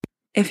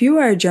If you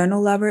are a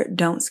journal lover,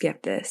 don't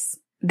skip this.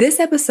 This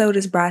episode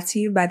is brought to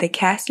you by the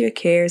Cast Your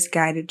Cares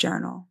Guided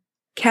Journal.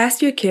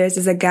 Cast Your Cares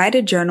is a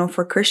guided journal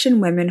for Christian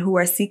women who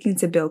are seeking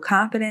to build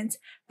confidence,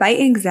 fight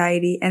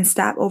anxiety, and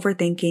stop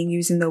overthinking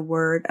using the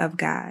Word of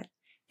God.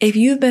 If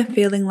you've been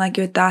feeling like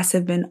your thoughts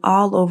have been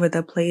all over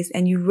the place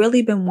and you've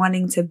really been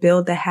wanting to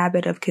build the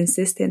habit of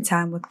consistent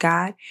time with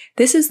God,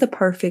 this is the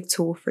perfect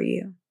tool for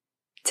you.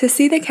 To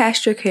see the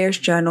Cast Your Cares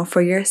journal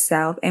for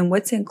yourself and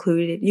what's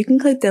included, you can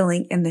click the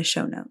link in the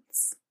show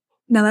notes.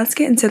 Now let's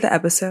get into the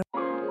episode.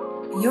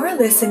 You're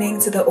listening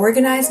to the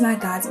Organize My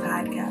Thoughts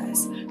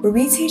podcast, where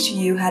we teach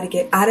you how to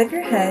get out of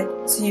your head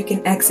so you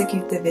can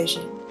execute the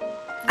vision.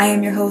 I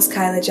am your host,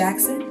 Kyla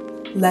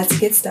Jackson. Let's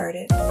get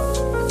started.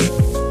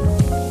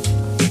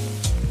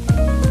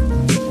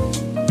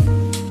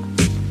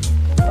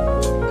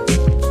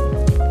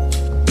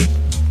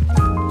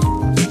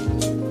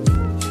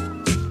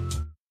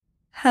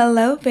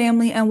 Hello,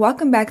 family, and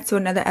welcome back to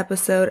another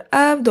episode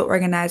of the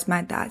Organize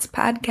My Thoughts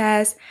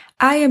podcast.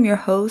 I am your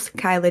host,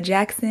 Kyla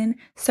Jackson,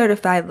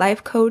 certified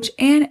life coach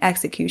and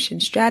execution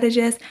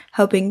strategist,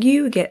 helping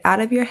you get out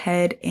of your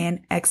head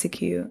and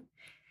execute.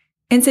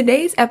 In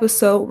today's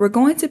episode, we're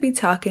going to be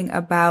talking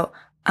about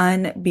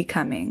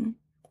unbecoming.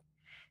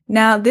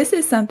 Now, this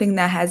is something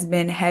that has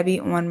been heavy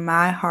on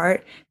my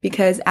heart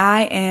because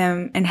I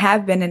am and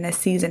have been in a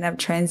season of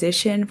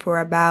transition for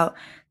about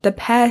the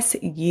past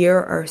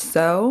year or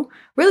so.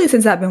 Really,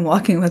 since I've been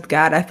walking with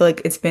God, I feel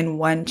like it's been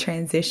one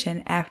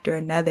transition after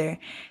another.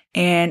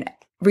 And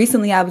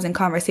recently I was in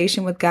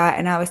conversation with God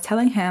and I was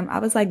telling him, I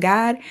was like,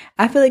 God,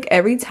 I feel like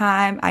every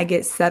time I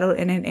get settled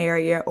in an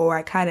area or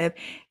I kind of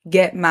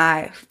get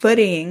my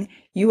footing,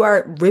 you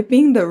are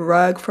ripping the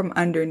rug from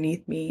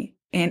underneath me.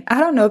 And I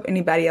don't know if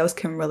anybody else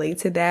can relate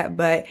to that,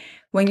 but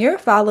when you're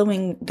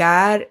following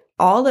God,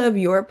 all of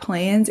your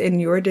plans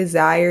and your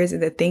desires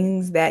and the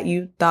things that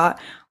you thought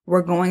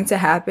were going to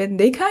happen,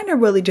 they kind of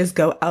really just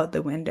go out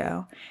the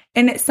window.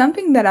 And it's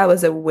something that I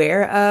was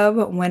aware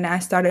of when I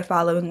started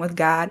following with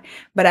God.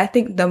 But I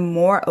think the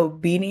more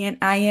obedient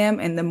I am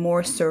and the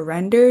more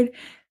surrendered,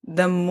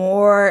 the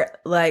more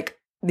like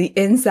the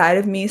inside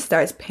of me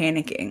starts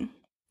panicking.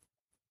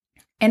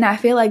 And I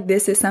feel like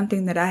this is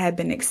something that I have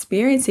been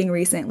experiencing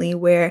recently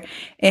where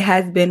it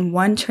has been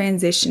one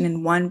transition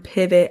and one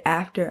pivot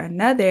after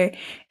another.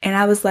 And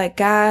I was like,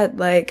 God,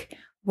 like,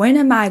 when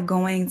am I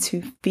going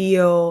to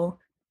feel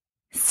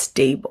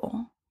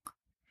stable?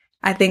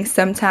 I think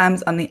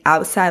sometimes on the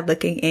outside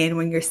looking in,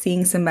 when you're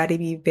seeing somebody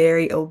be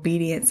very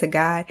obedient to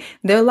God,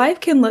 their life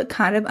can look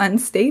kind of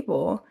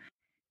unstable.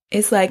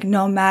 It's like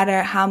no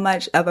matter how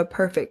much of a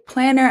perfect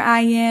planner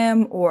I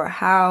am or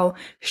how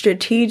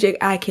strategic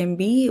I can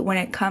be, when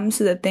it comes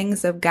to the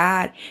things of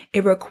God,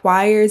 it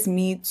requires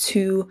me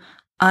to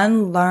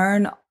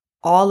unlearn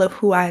all of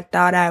who I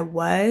thought I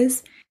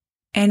was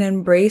and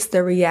embrace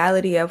the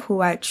reality of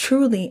who I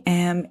truly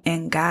am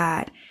in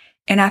God.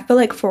 And I feel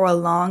like for a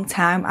long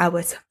time, I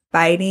was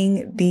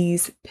fighting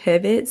these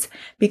pivots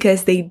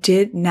because they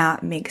did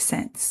not make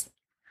sense.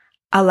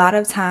 A lot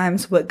of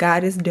times what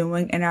God is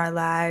doing in our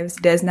lives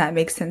does not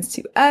make sense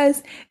to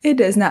us. It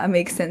does not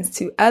make sense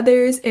to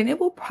others, and it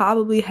will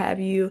probably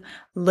have you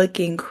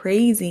looking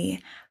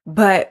crazy.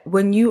 But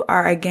when you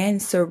are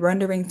again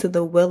surrendering to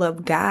the will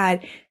of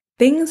God,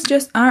 things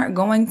just aren't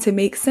going to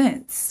make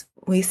sense.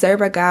 We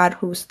serve a God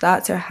whose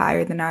thoughts are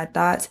higher than our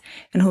thoughts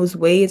and whose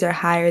ways are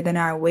higher than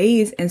our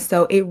ways. And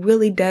so it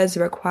really does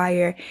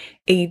require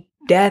a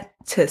death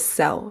to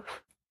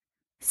self.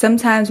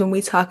 Sometimes when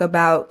we talk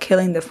about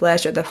killing the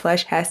flesh or the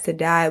flesh has to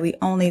die, we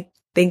only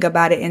think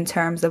about it in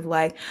terms of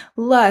like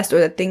lust or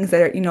the things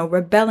that are,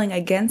 rebelling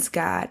against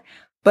God.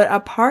 But a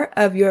part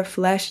of your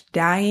flesh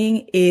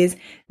dying is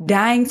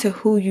dying to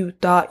who you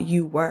thought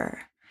you were,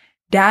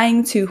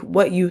 dying to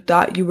what you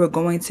thought you were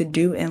going to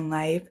do in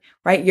life,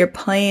 right? Your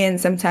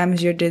plans,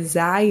 sometimes your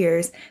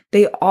desires,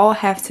 they all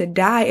have to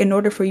die in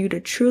order for you to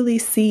truly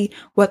see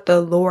what the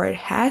Lord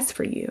has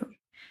for you.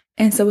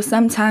 And so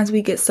sometimes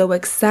we get so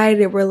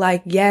excited. We're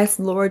like, yes,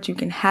 Lord, you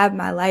can have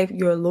my life.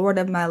 You're Lord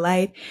of my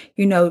life,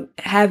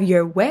 have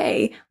your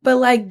way. But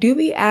like, do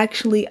we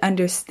actually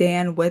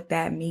understand what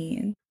that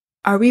means?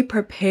 Are we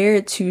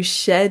prepared to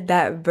shed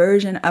that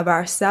version of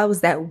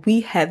ourselves that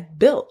we have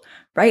built,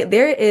 right?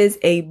 There is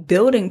a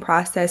building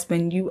process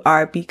when you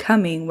are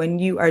becoming, when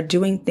you are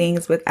doing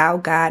things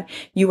without God.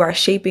 You are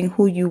shaping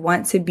who you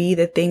want to be,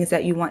 the things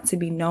that you want to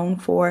be known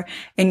for,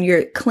 and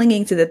you're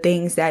clinging to the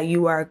things that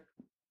you are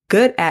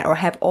good at or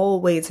have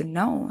always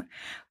known.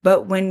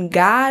 But when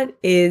God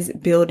is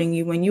building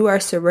you, when you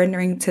are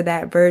surrendering to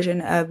that version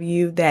of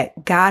you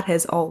that God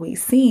has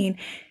always seen,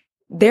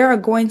 there are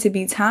going to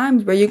be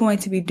times where you're going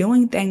to be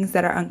doing things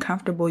that are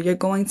uncomfortable. You're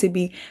going to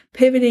be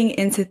pivoting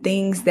into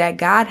things that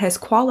God has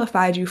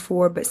qualified you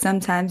for, but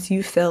sometimes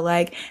you feel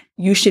like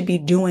you should be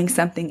doing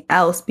something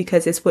else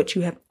because it's what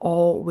you have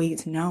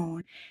always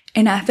known.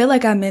 And I feel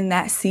like I'm in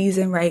that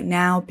season right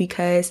now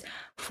because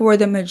for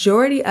the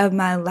majority of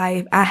my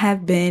life, I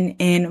have been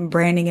in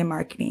branding and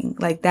marketing.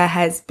 Like that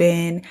has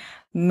been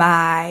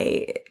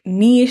my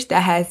niche,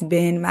 that has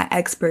been my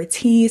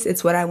expertise.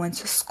 It's what I went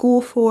to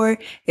school for.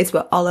 It's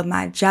what all of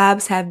my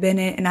jobs have been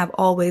in, and I've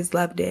always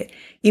loved it.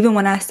 Even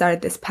when I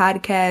started this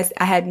podcast,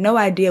 I had no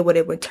idea what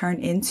it would turn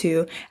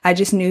into. I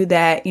just knew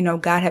that,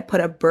 God had put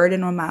a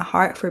burden on my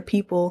heart for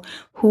people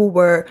who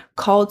were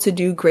called to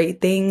do great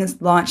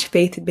things, launch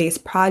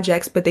faith-based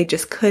projects, but they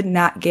just could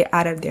not get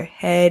out of their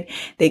head.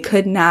 They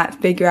could not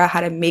figure out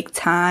how to make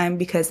time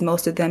because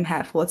most of them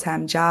had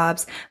full-time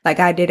jobs like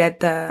I did at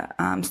the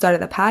start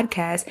of the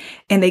podcast.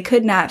 And they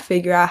could not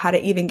figure out how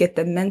to even get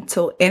the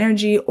mental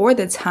energy or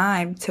the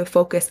time to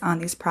focus on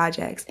these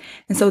projects.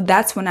 And so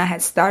that's when I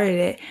had started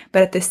it.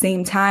 But at the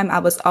same time, I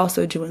was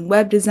also doing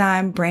web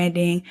design,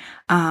 branding,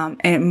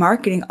 and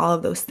marketing, all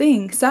of those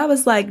things. So I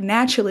was like,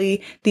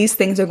 naturally, these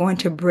things are going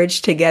to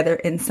bridge together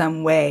in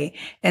some way.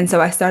 And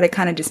so I started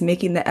kind of just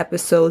making the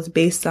episodes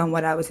based on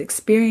what I was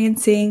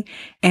experiencing.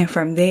 And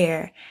from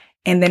there,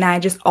 and then I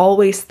just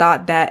always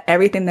thought that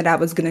everything that I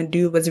was going to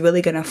do was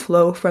really going to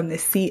flow from the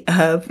seat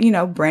of,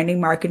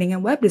 branding, marketing,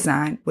 and web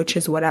design, which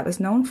is what I was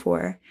known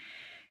for.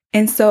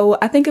 And so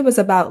I think it was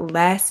about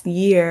last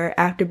year,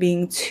 after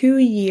being 2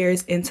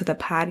 years into the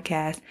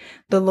podcast,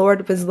 the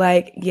Lord was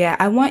like, yeah,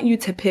 I want you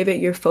to pivot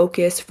your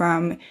focus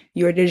from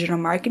your digital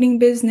marketing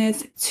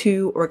business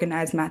to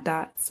Organize My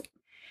Thoughts.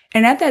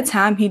 And at that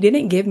time, he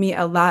didn't give me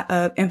a lot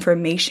of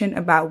information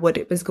about what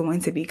it was going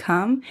to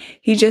become.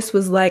 He just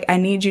was like, I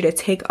need you to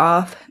take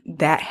off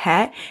that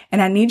hat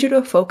and I need you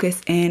to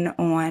focus in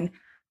on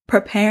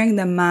preparing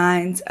the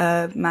minds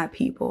of my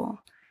people.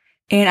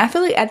 And I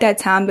feel like at that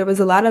time, there was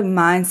a lot of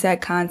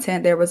mindset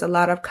content. There was a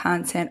lot of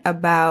content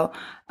about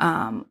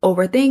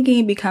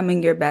overthinking,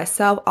 becoming your best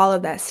self, all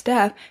of that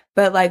stuff.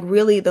 But like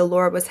really, the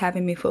Lord was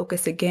having me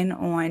focus again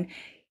on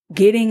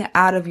getting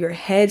out of your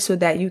head so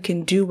that you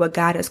can do what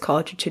God has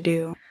called you to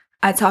do.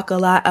 I talk a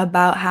lot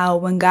about how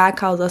when God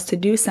calls us to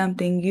do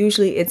something,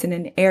 usually it's in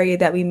an area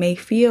that we may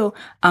feel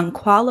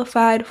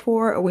unqualified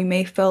for, or we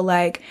may feel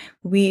like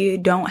we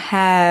don't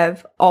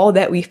have all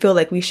that we feel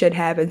like we should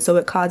have. And so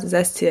it causes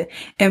us to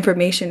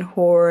information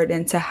hoard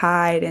and to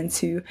hide and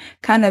to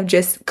kind of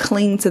just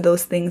cling to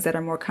those things that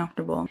are more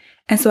comfortable.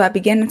 And so I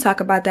began to talk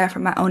about that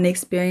from my own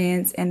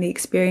experience and the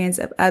experience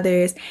of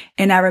others.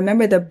 And I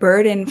remember the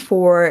burden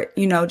for,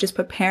 just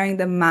preparing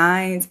the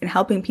minds and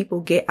helping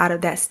people get out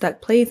of that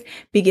stuck place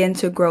began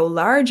to grow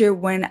larger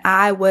when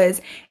I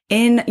was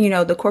in,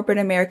 the corporate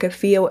America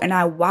field and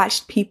I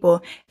watched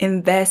people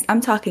invest,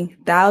 I'm talking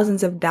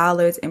thousands of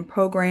dollars in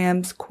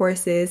programs,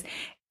 courses,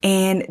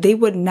 and they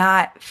would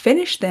not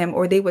finish them,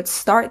 or they would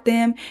start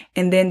them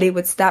and then they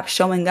would stop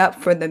showing up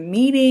for the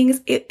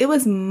meetings. It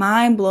was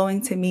mind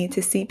blowing to me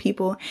to see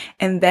people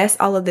invest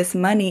all of this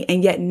money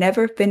and yet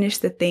never finish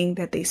the thing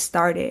that they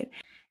started.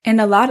 And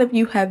a lot of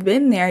you have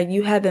been there.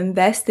 You have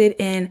invested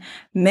in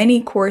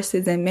many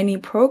courses and many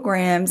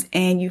programs,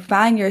 and you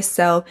find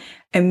yourself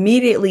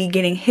immediately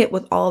getting hit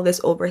with all this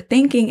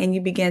overthinking, and you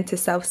begin to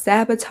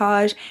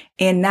self-sabotage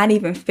and not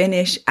even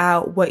finish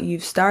out what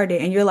you've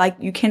started. And you're like,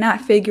 you cannot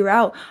figure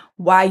out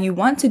why you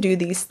want to do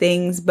these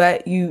things,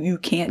 but you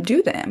can't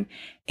do them.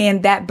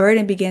 And that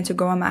burden began to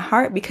grow in my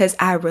heart because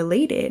I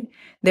related.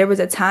 There was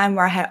a time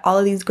where I had all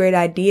of these great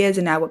ideas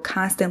and I would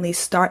constantly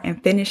start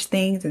and finish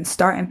things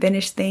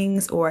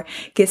or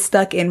get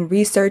stuck in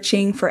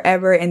researching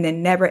forever and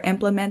then never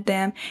implement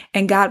them.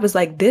 And God was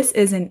like, this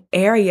is an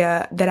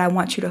area that I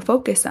want you to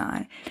focus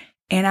on.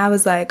 And I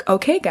was like,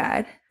 okay,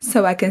 God.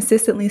 So I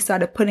consistently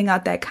started putting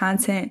out that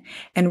content.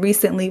 And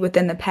recently,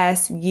 within the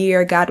past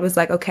year, God was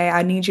like, okay,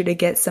 I need you to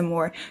get some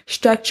more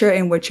structure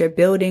in what you're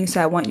building.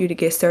 So I want you to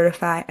get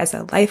certified as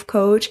a life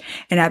coach.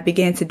 And I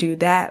began to do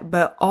that.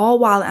 But all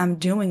while I'm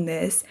doing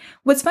this,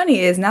 what's funny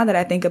is now that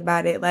I think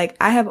about it, like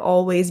I have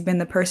always been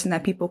the person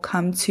that people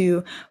come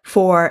to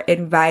for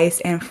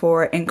advice and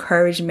for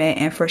encouragement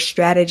and for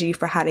strategy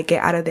for how to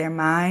get out of their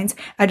minds.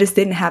 I just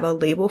didn't have a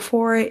label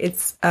for it.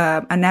 It's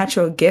a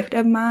natural gift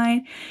of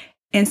mine.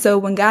 And so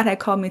when God had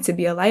called me to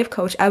be a life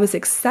coach, I was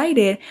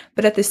excited,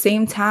 but at the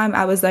same time,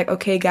 I was like,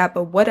 okay, God,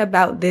 but what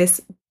about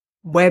this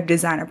web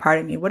designer part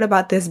of me? What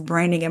about this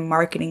branding and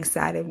marketing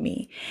side of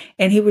me?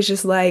 And he was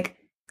just like,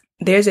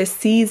 there's a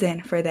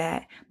season for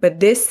that, but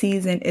this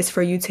season is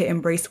for you to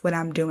embrace what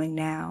I'm doing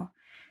now.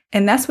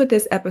 And that's what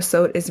this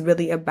episode is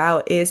really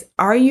about, is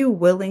are you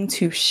willing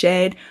to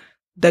shed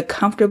the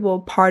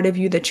comfortable part of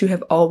you that you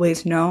have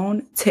always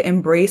known to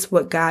embrace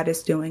what God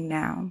is doing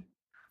now?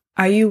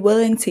 Are you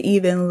willing to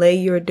even lay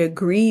your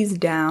degrees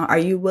down? Are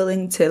you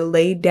willing to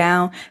lay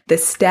down the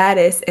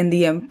status and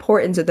the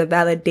importance of the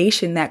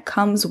validation that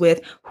comes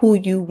with who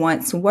you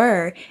once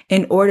were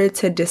in order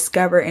to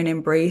discover and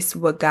embrace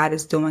what God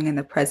is doing in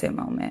the present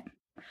moment?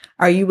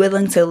 Are you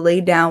willing to lay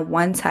down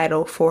one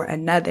title for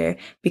another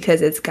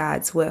because it's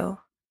God's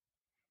will?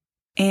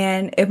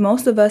 And if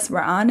most of us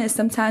were honest,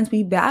 sometimes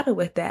we battle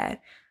with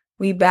that.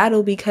 We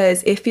battle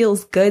because it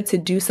feels good to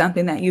do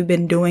something that you've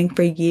been doing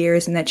for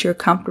years and that you're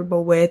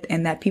comfortable with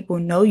and that people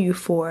know you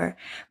for.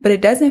 But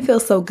it doesn't feel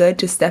so good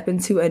to step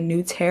into a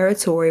new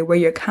territory where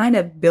you're kind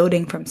of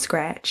building from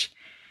scratch.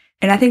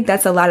 And I think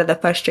that's a lot of the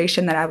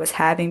frustration that I was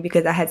having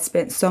because I had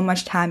spent so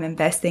much time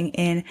investing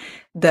in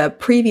the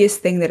previous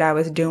thing that I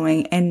was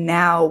doing. And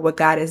now what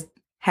God is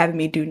having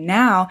me do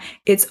now,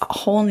 it's a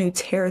whole new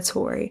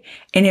territory.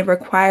 And it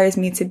requires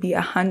me to be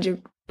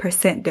 100%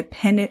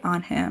 dependent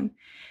on Him.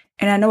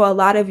 And I know a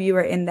lot of you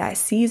are in that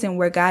season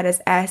where God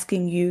is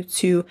asking you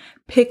to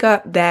pick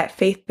up that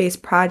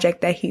faith-based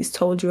project that He's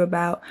told you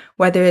about,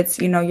 whether it's,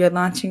 you're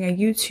launching a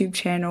YouTube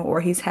channel,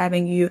 or He's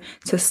having you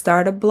to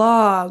start a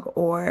blog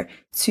or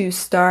to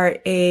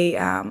start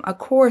a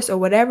course or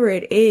whatever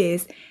it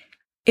is.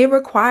 It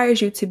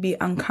requires you to be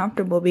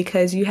uncomfortable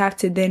because you have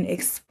to then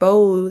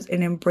expose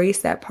and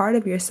embrace that part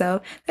of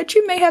yourself that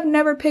you may have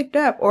never picked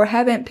up or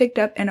haven't picked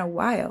up in a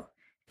while.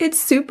 It's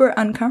super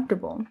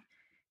uncomfortable.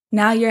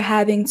 Now you're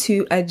having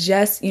to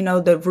adjust,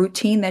 the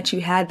routine that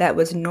you had that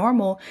was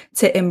normal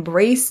to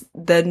embrace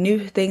the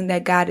new thing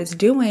that God is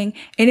doing.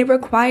 And it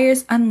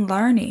requires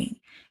unlearning.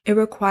 It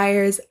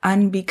requires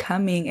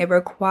unbecoming. It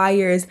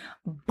requires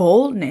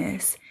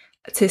boldness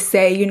to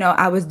say,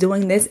 I was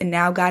doing this and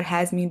now God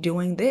has me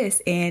doing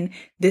this. And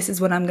this is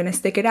what I'm going to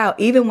stick it out.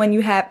 Even when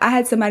I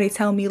had somebody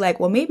tell me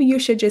like, well, maybe you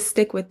should just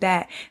stick with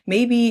that.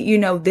 Maybe,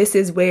 this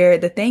is where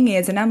the thing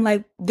is. And I'm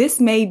like, this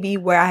may be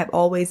where I have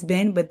always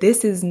been, but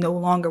this is no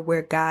longer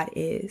where God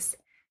is.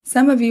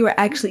 Some of you are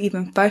actually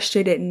even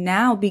frustrated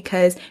now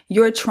because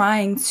you're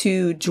trying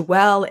to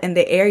dwell in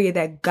the area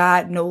that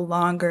God no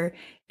longer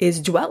is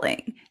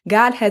dwelling.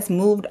 God has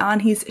moved on.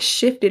 He's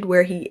shifted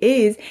where He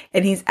is,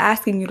 and He's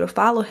asking you to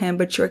follow Him,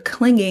 but you're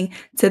clinging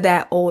to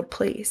that old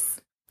place.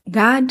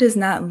 God does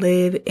not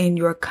live in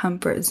your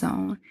comfort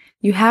zone.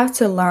 You have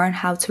to learn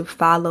how to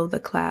follow the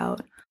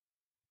cloud.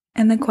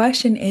 And the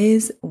question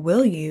is,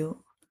 will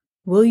you?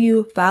 Will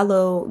you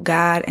follow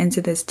God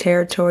into this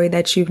territory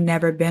that you've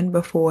never been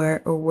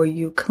before, or will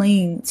you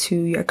cling to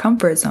your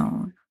comfort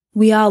zone?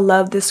 We all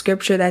love the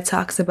scripture that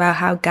talks about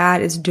how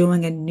God is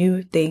doing a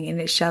new thing and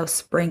it shall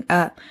spring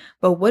up.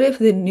 But what if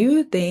the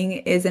new thing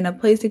is in a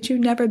place that you've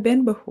never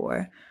been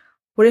before?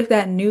 What if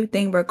that new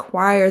thing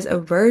requires a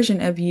version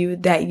of you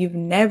that you've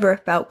never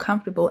felt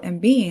comfortable in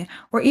being,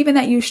 or even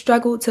that you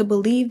struggled to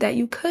believe that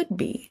you could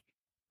be?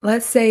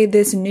 Let's say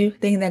this new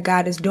thing that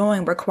God is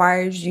doing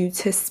requires you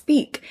to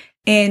speak,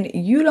 and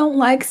you don't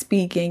like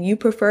speaking. You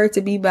prefer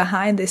to be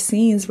behind the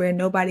scenes where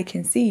nobody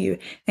can see you.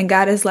 And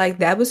God is like,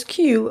 that was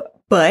cute,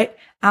 but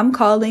I'm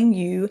calling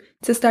you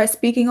to start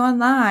speaking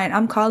online.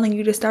 I'm calling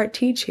you to start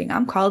teaching.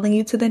 I'm calling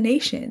you to the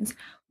nations.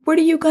 What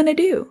are you going to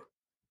do?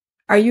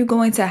 Are you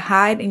going to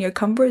hide in your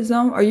comfort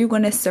zone, or are you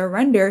going to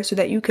surrender so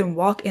that you can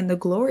walk in the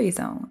glory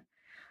zone?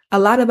 A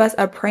lot of us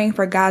are praying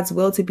for God's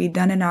will to be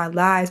done in our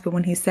lives, but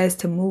when He says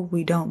to move,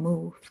 we don't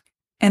move.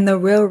 And the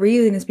real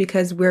reason is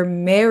because we're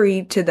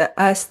married to the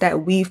us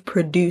that we've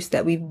produced,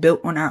 that we've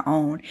built on our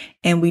own.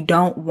 And we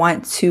don't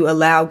want to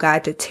allow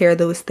God to tear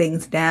those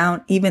things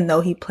down, even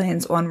though He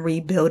plans on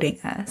rebuilding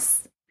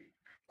us.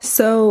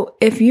 So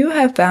if you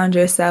have found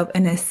yourself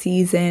in a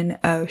season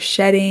of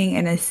shedding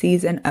and a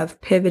season of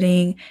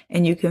pivoting,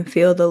 and you can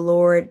feel the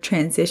Lord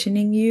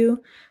transitioning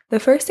you, the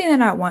first thing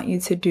that I want you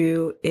to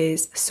do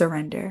is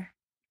surrender.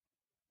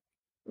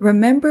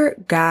 Remember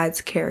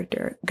God's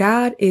character.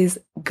 God is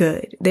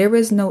good. There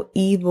is no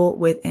evil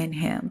within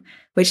Him,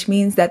 which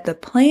means that the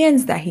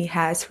plans that He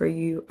has for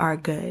you are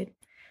good.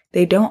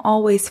 They don't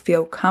always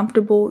feel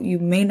comfortable. You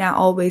may not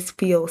always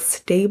feel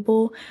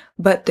stable,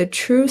 but the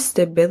true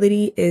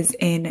stability is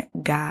in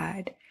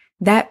God.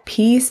 That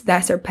peace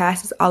that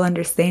surpasses all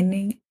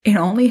understanding, it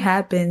only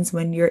happens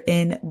when you're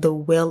in the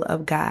will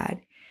of God.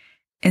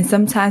 And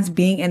sometimes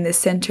being in the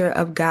center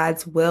of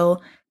God's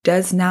will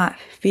does not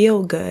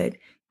feel good,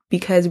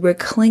 because we're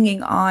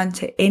clinging on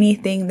to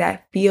anything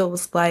that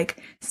feels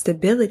like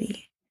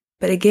stability.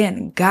 But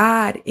again,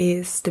 God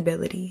is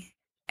stability,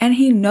 and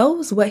He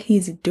knows what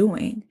He's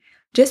doing.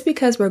 Just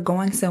because we're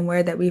going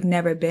somewhere that we've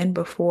never been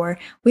before,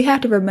 we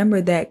have to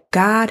remember that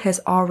God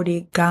has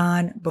already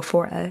gone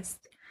before us.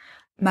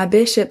 My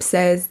bishop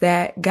says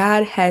that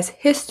God has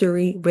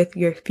history with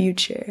your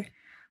future,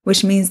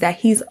 which means that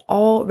He's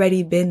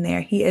already been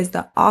there. He is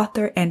the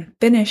author and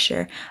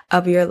finisher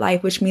of your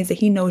life, which means that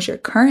He knows your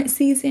current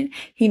season,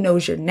 He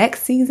knows your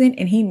next season,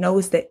 and He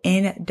knows the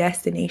end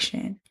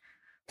destination.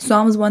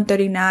 Psalms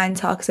 139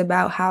 talks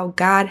about how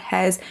God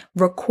has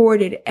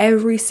recorded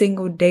every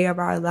single day of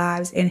our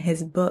lives in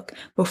His book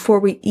before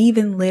we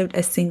even lived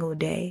a single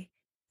day.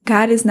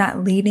 God is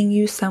not leading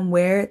you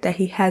somewhere that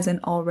He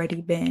hasn't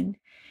already been.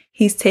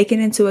 He's taken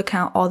into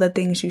account all the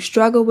things you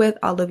struggle with,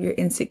 all of your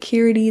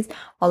insecurities,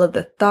 all of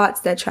the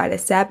thoughts that try to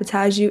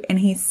sabotage you, and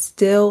He's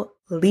still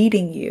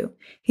leading you.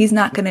 He's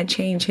not going to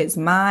change His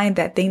mind,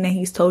 that thing that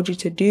He's told you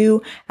to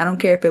do. I don't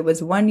care if it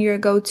was 1 year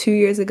ago, 2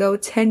 years ago,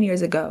 10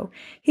 years ago.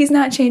 He's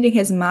not changing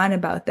His mind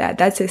about that.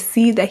 That's a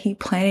seed that He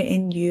planted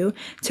in you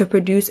to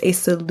produce a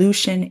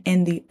solution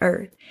in the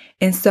earth.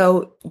 And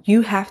so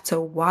you have to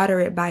water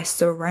it by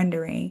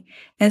surrendering.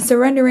 And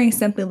surrendering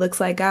simply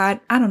looks like, God,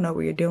 I don't know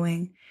what you're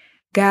doing.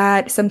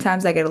 God,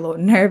 sometimes I get a little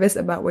nervous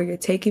about where you're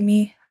taking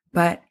me,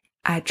 but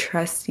I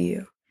trust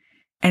you.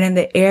 And in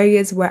the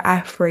areas where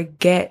I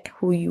forget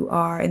who you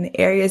are, in the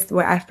areas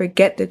where I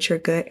forget that you're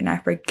good and I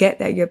forget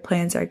that your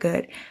plans are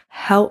good,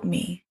 help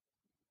me.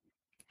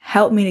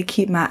 Help me to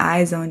keep my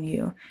eyes on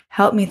you.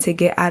 Help me to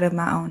get out of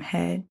my own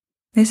head.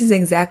 This is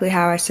exactly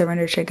how I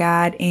surrender to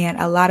God. And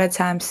a lot of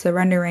times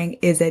surrendering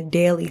is a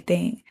daily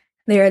thing.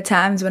 There are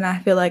times when I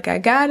feel like I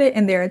got it,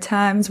 and there are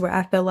times where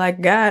I feel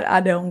like, God,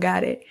 I don't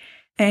got it.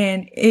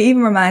 And it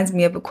even reminds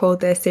me of a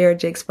quote that Sarah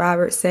Jakes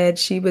Roberts said.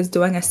 She was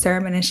doing a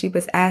sermon and she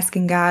was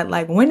asking God,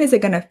 like, when is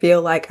it going to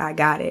feel like I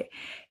got it?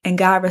 And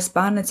God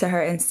responded to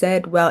her and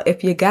said, well,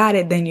 if you got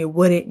it, then you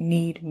wouldn't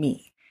need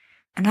me.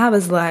 And I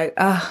was like,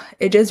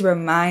 it just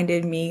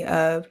reminded me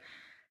of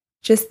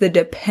just the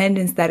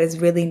dependence that is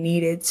really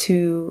needed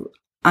to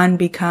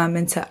unbecome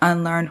and to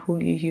unlearn who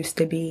you used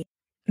to be.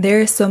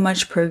 There is so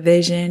much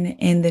provision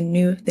in the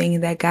new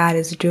thing that God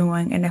is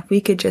doing. And if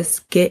we could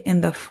just get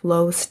in the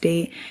flow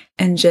state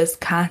and just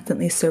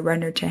constantly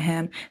surrender to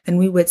Him, then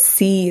we would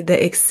see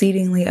the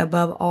exceedingly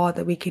above all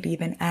that we could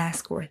even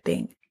ask or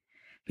think.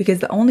 Because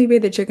the only way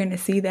that you're going to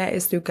see that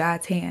is through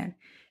God's hand.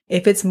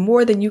 If it's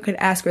more than you could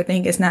ask or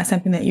think, it's not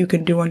something that you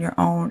can do on your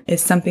own.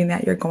 It's something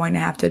that you're going to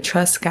have to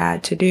trust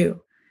God to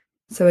do.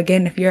 So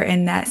again, if you're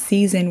in that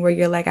season where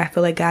you're like, I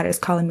feel like God is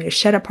calling me to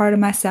shed a part of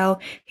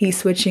myself, He's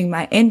switching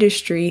my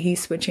industry,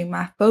 He's switching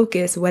my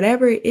focus,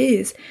 whatever it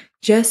is,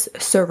 just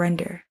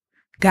surrender.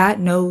 God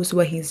knows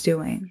what He's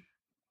doing.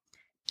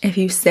 If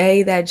you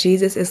say that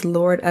Jesus is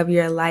Lord of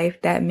your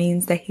life, that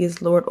means that He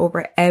is Lord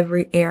over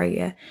every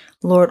area,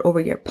 Lord over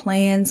your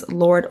plans,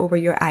 Lord over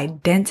your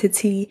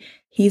identity.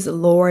 He's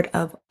Lord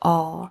of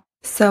all.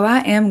 So I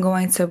am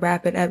going to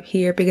wrap it up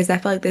here because I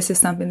feel like this is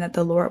something that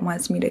the Lord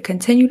wants me to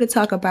continue to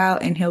talk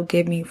about, and He'll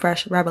give me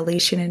fresh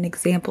revelation and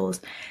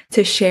examples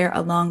to share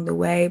along the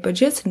way. But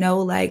just know,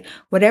 like,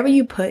 whatever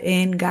you put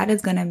in, God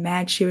is going to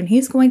match you, and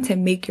He's going to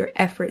make your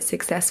effort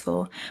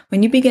successful.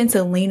 When you begin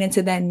to lean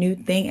into that new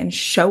thing and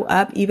show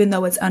up, even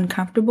though it's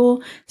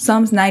uncomfortable,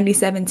 Psalms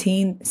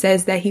 90:17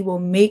 says that He will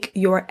make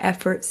your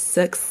effort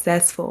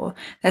successful.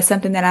 That's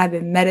something that I've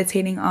been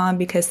meditating on,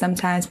 because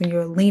sometimes when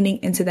you're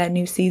leaning into that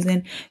new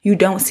season, you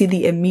don't see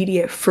the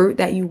immediate fruit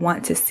that you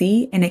want to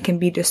see, and it can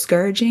be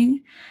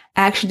discouraging.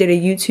 I actually did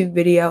a YouTube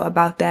video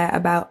about that,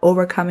 about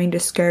overcoming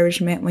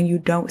discouragement when you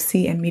don't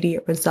see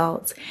immediate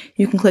results.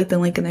 You can click the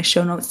link in the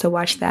show notes to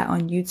watch that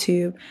on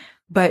YouTube,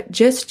 but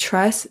just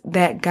trust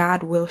that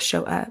God will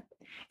show up.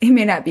 It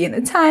may not be in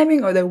the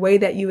timing or the way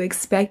that you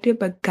expect it,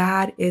 but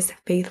God is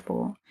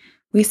faithful.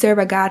 We serve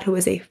a God who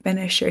is a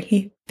finisher.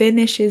 He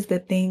finishes the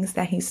things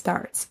that He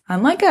starts.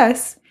 Unlike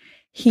us,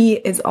 He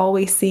is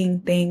always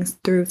seeing things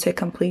through to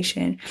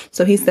completion.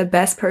 So He's the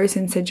best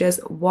person to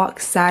just walk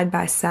side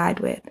by side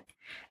with.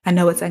 I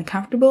know it's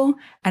uncomfortable.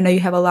 I know you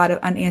have a lot of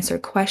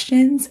unanswered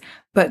questions,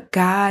 but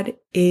God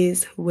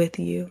is with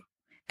you.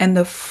 And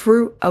the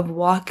fruit of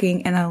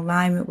walking in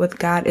alignment with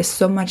God is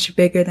so much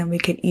bigger than we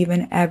could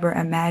even ever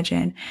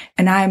imagine.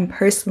 And I am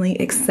personally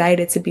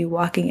excited to be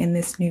walking in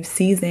this new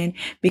season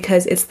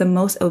because it's the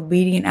most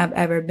obedient I've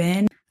ever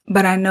been.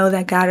 But I know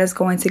that God is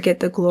going to get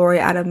the glory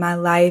out of my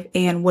life,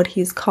 and what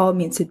He's called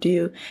me to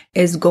do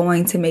is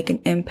going to make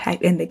an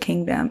impact in the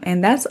kingdom.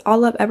 And that's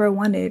all I've ever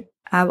wanted.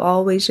 I've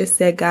always just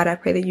said, God, I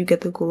pray that you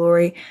get the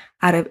glory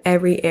out of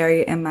every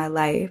area in my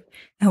life.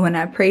 And when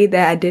I prayed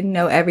that, I didn't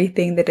know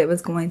everything that it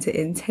was going to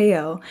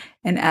entail.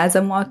 And as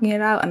I'm walking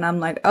it out, and I'm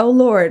like, oh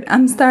Lord,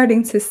 I'm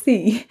starting to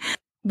see.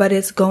 But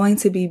it's going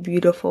to be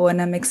beautiful,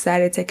 and I'm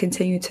excited to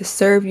continue to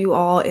serve you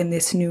all in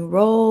this new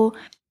role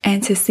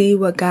and to see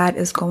what God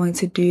is going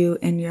to do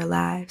in your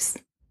lives.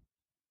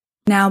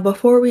 Now,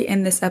 before we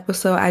end this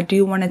episode, I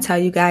do want to tell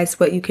you guys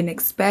what you can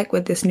expect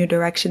with this new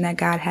direction that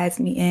God has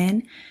me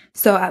in.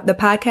 So the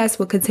podcast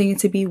will continue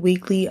to be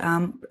weekly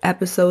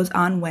episodes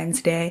on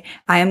Wednesday.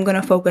 I am going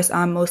to focus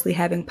on mostly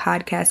having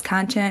podcast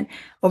content.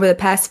 Over the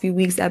past few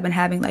weeks, I've been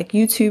having like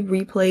YouTube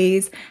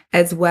replays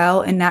as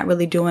well, and not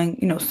really doing,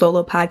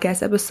 solo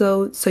podcast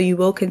episodes. So you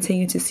will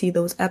continue to see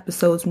those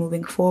episodes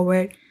moving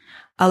forward.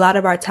 A lot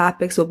of our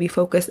topics will be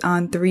focused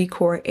on 3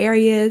 core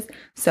areas.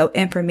 So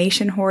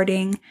information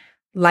hoarding,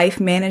 life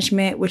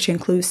management, which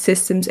includes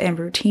systems and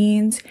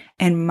routines,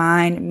 and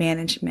mind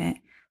management.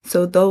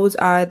 So those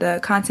are the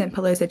content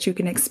pillars that you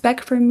can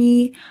expect from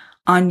me.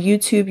 On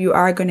YouTube, you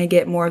are going to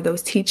get more of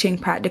those teaching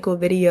practical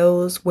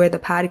videos, where the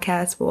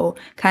podcast will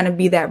kind of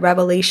be that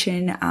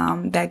revelation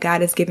that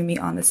God has given me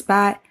on the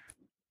spot.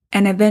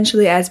 And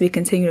eventually, as we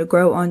continue to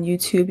grow on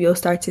YouTube, you'll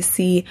start to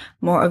see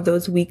more of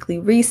those weekly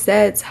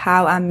resets,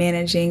 how I'm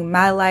managing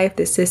my life,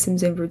 the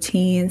systems and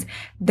routines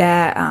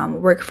that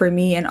work for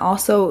me, and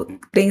also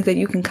things that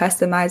you can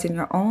customize in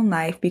your own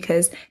life,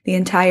 because the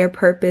entire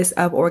purpose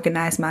of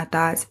Organize My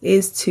Thoughts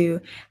is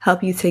to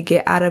help you to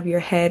get out of your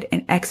head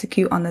and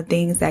execute on the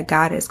things that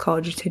God has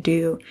called you to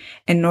do.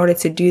 In order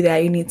to do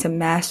that, you need to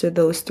master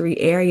those 3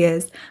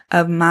 areas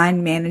of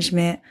mind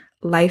management,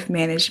 life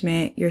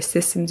management, your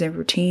systems and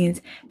routines,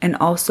 and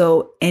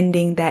also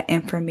ending that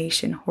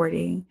information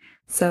hoarding.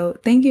 So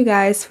thank you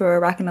guys for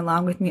rocking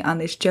along with me on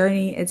this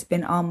journey. It's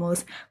been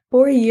almost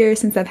 4 years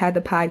since I've had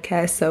the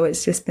podcast, so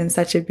it's just been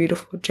such a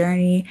beautiful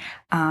journey.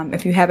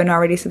 If you haven't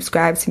already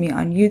subscribed to me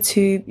on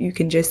YouTube, you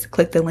can just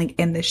click the link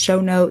in the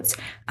show notes.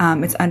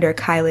 It's under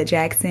Kyla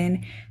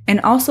Jackson. And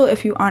also,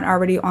 if you aren't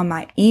already on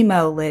my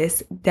email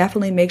list,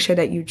 definitely make sure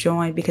that you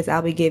join, because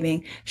I'll be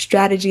giving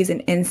strategies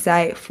and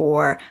insight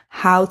for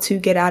how to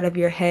get out of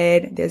your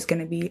head. There's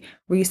going to be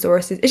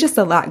resources. It's just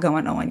a lot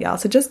going on, y'all.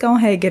 So just go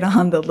ahead and get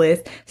on the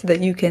list so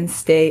that you can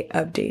stay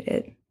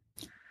updated.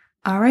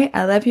 All right,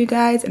 I love you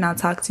guys, and I'll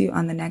talk to you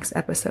on the next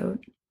episode.